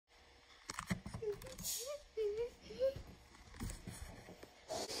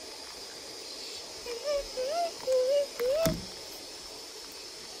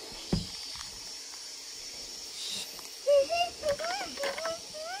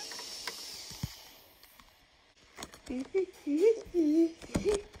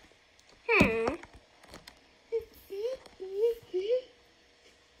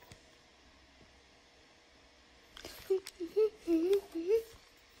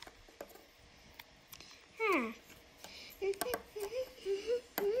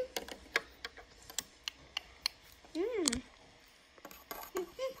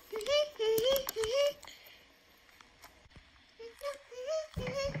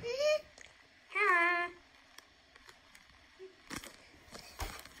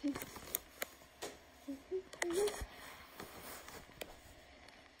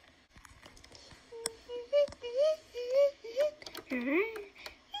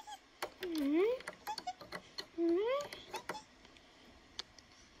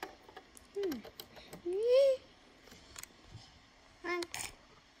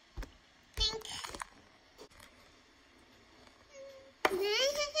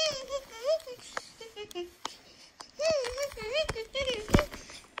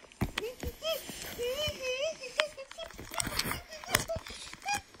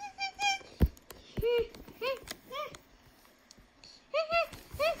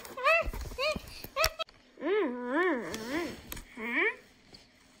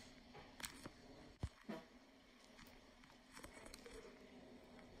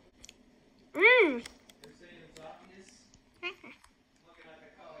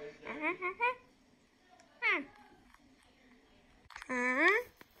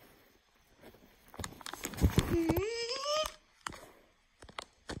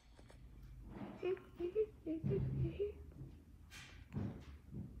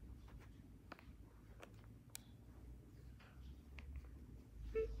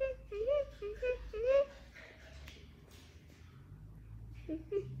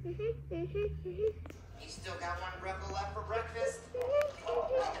You still got one Ruckle left for breakfast?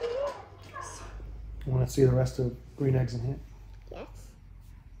 Want to see the rest of Green Eggs in here? Yes.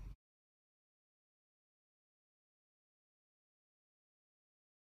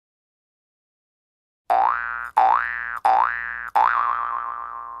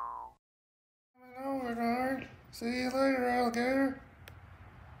 See you later, alligator.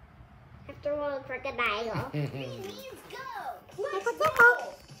 After all, crocodile. Please go. Let's Tickle, go.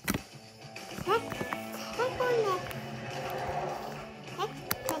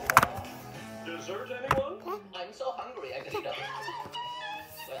 Dessert, anyone? I'm so hungry I could eat a...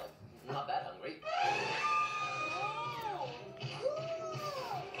 Well, not that hungry.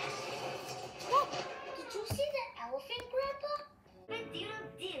 Did you see the elephant, Grandpa?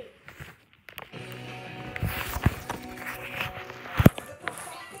 Do.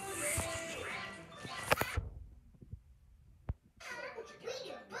 Read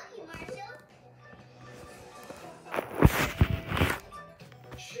your bookie, Marshall.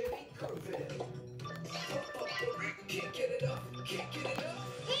 Can't get it up. Can't get it up.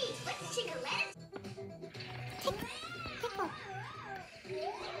 Hey, let's take a left. Tickle.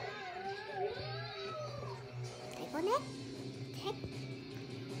 Tickle neck.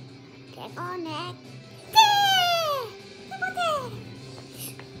 Tickle neck.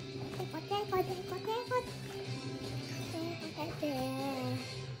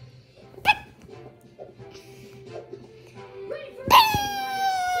 Ready for action,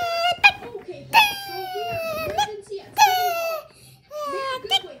 okay, so we have an emergency at City Hall. Mayor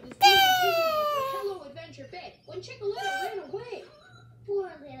Goodwin was doing business with Hello Adventure Bay when Chickaletta ran away. Poor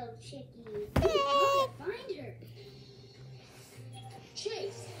little chickie. How to find her?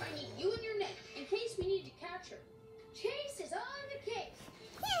 Chase, I need you and your net in case we need to catch her. Chase is on the case.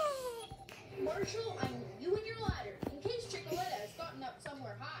 Marshall, I need you and your ladder in case Chickaletta has gotten up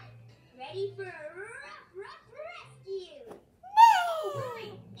somewhere high. Ready for a rough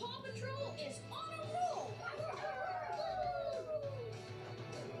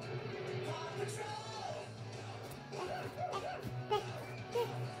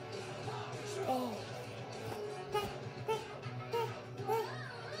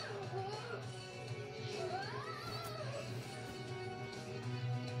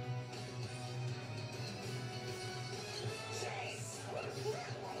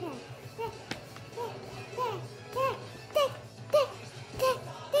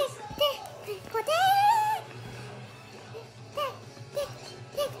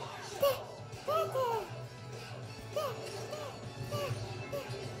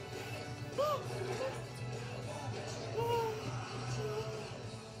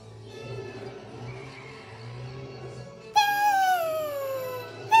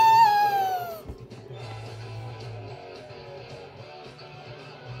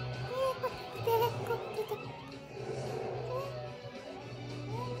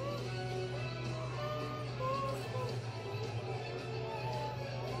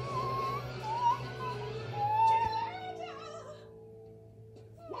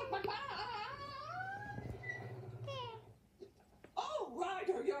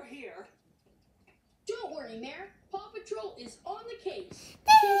worry, Mayor. Paw Patrol is on the case.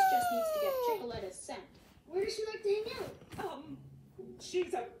 Chase just needs to get Chicoletta's scent. Where does she like to hang out?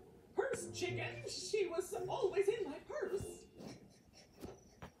 She's a purse chicken. She was always in my purse.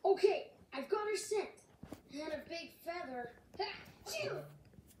 Okay, I've got her scent. And a big feather. Ha! Chew!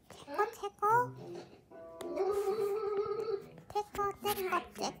 Tickle, tickle. Tickle, tickle,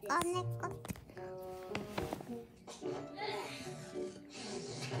 tickle, tickle.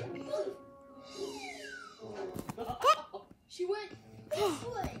 She went this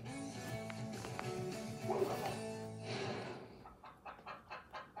way.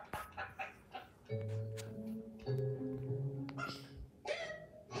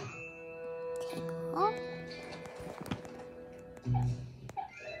 Oh.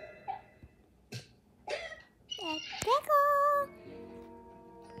 Tickle.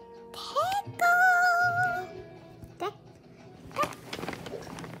 Tickle. Tick.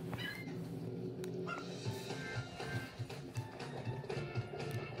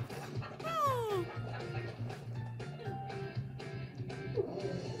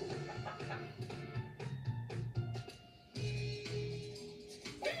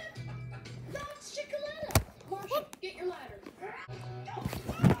 That's Chicoletta. Marshall, get your ladder.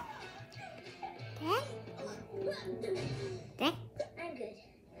 Tick. I'm good.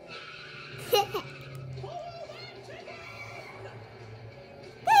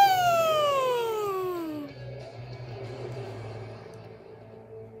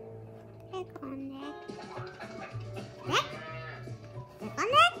 Tickle neck. Neck. Tickle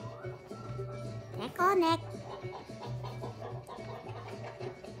neck. Tickle neck.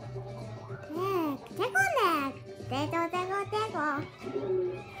 Neck. Tickle neck. Tickle, tickle, tickle.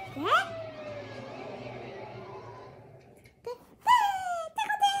 Neck.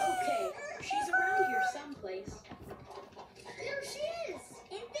 Okay, she's around here someplace. There she is.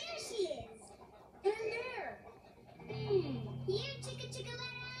 And there she is. And there. Here, Chicoletta.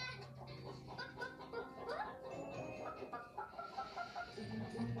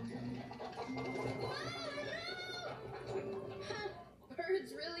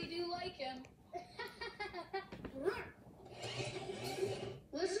 Birds really do like him.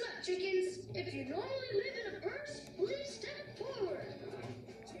 Listen up, chickens. If you normally live in a purse, please step forward.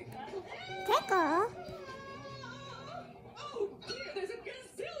 Tickle. Oh dear, there's a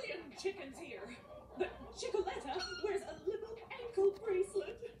gazillion chickens here. But Chicoletta wears a little ankle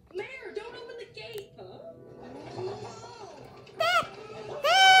bracelet. Mayor, don't open the gate. Huh?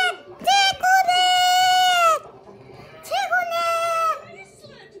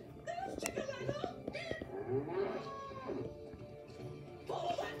 Bracelet! There's Chicoletta! Oh,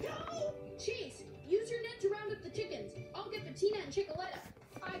 let go! Chase, use your net to round up the chickens. I'll get Bettina and Chicoletta.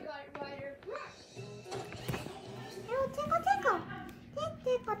 I got it, Ryder. Tickle, tickle, tickle. Tick,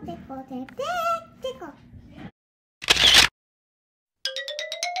 tickle, tickle, tick, tick, tickle.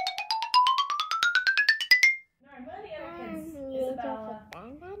 Isabella.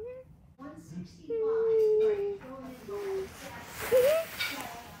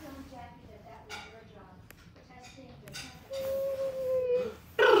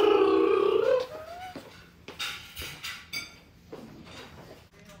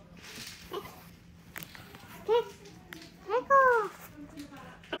 Tick, tickle.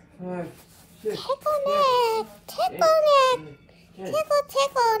 5, 6, Tickle neck. Tickle neck. Tickle,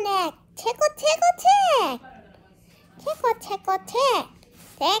 tickle neck. Tickle, tickle, tick. Tickle, tickle, tick.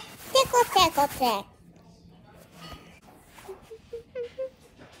 Tick, tickle, tickle, tick.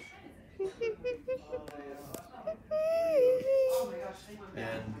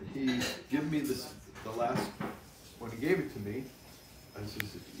 And he gave me this, the last, when he gave it to me, I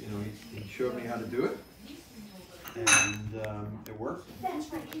says, you know, he showed me how to do it, and it worked. And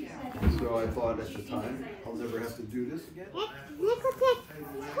so I thought at the time, I'll never have to do this again. Tickle, tick.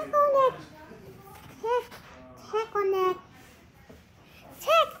 Tickle neck. Tick, tickle neck.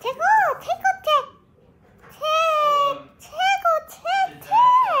 Tick, tickle, tickle, tick. Tick, tickle, tick,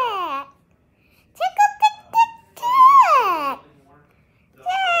 tick. Tickle, tick, tick, tick.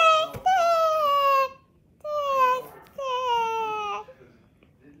 Tick, tick, tick, tick.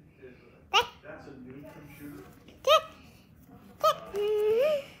 That's a new computer. Tick, tick.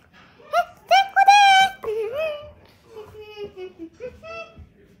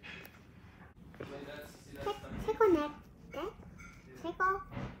 Tickle neck.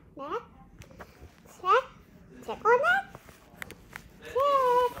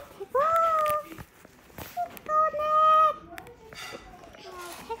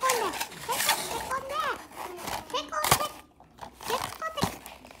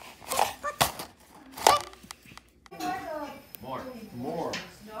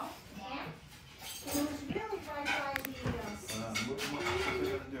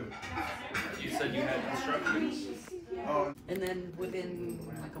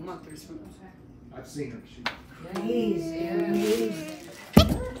 Come on, there's food. I've seen her. She...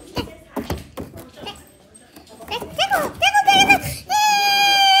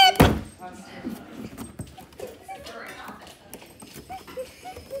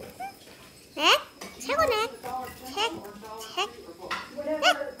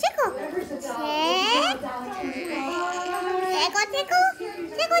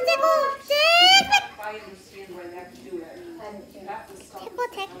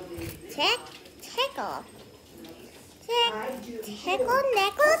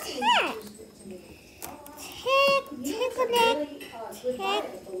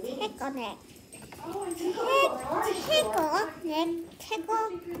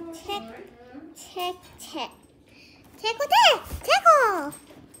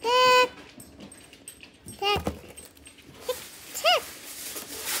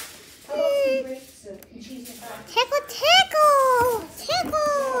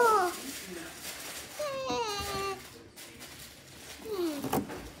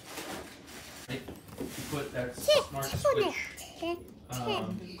 Put that smart switch either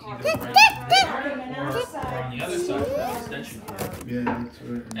right there or on the other side of that extension cord. Yeah, that's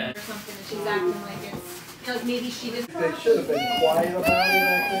right. And Or something, and she's acting like it's like maybe she didn't. They should have been quiet about it,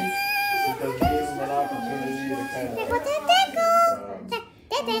 I think, because it gave them an opportunity to kind of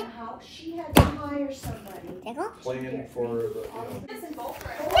How she had to hire somebody. plan for the, It's in both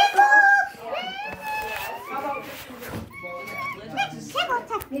right?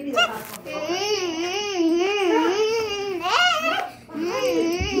 Maybe the husband.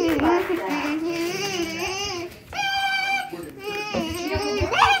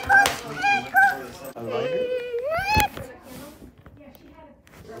 I like it.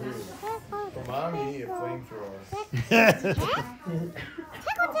 For mom, you need a flamethrower.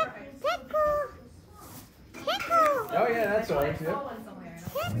 Oh yeah, that's all right. Yep.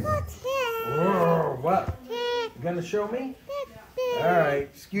 Whoa, what? You gonna show me? All right.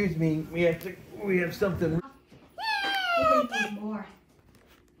 Excuse me. We have something. More.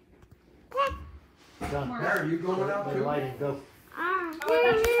 Mary, you going out too? Light it, go.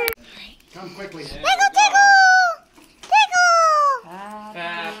 Come quickly.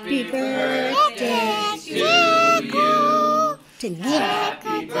 Happy birthday to you.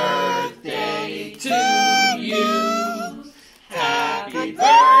 Happy birthday to you. Happy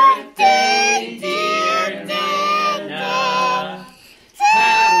birthday, dear Nana.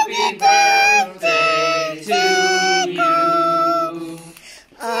 Happy birthday to you.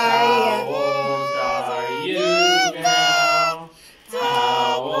 How old are you now?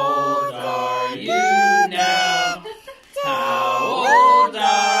 How old are you now? How old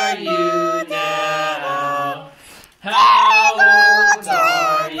are you now? How old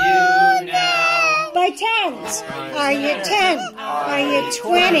are you now? By tens. Are you 10? Are you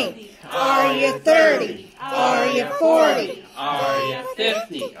 20? Are you 30? Are you 40? Are you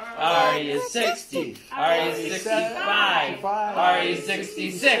 50? Are you 60? Are you 65? Are you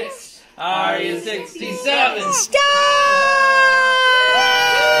 66? Are you 67? Stop!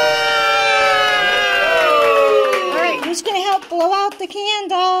 All right, who's going to help blow out the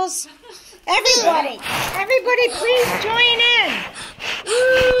candles? Everybody! Everybody, please join in!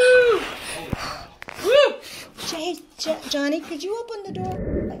 Woo! Woo! Johnny, could you open the door?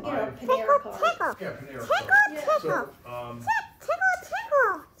 Like, you know, Panera card. Yeah, Panera. So,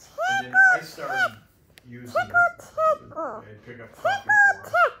 and then I started using it. I'd pick up coffee for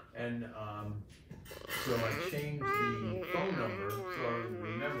her. And so I changed the phone number so I would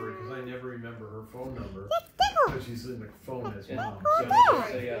remember it, because I never remember her phone number. So she's in the phone as mom. So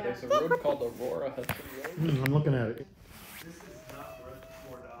There's a road called Aurora Hudson Road. I'm looking at it. this is not worth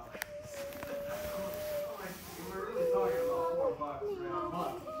 $4. We're really talking about $4 a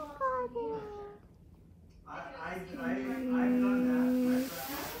month. I've done that, my friend,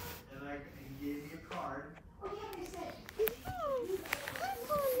 and he gave me a card.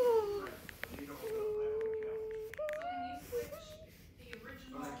 You don't know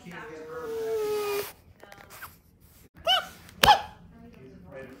but I can't get her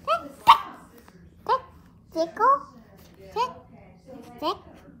Tickle.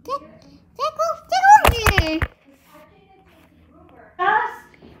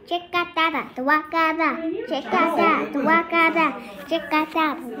 Checata, tuacada, checata, tuacada, checata,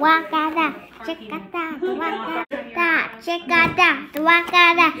 tuacada, checata,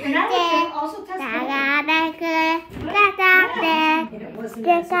 tuacada, checata,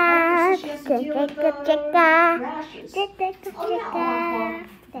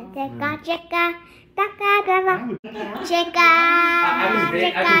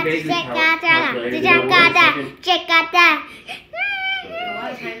 tuacada,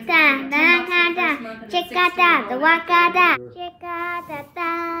 lot of times Da da da da, chicka da da waka da, chicka da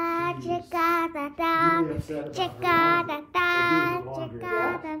da, chicka da da, chicka da da,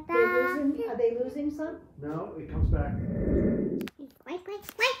 chicka da da. Are they losing some? No, it comes back.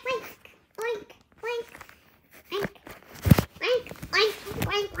 Wait.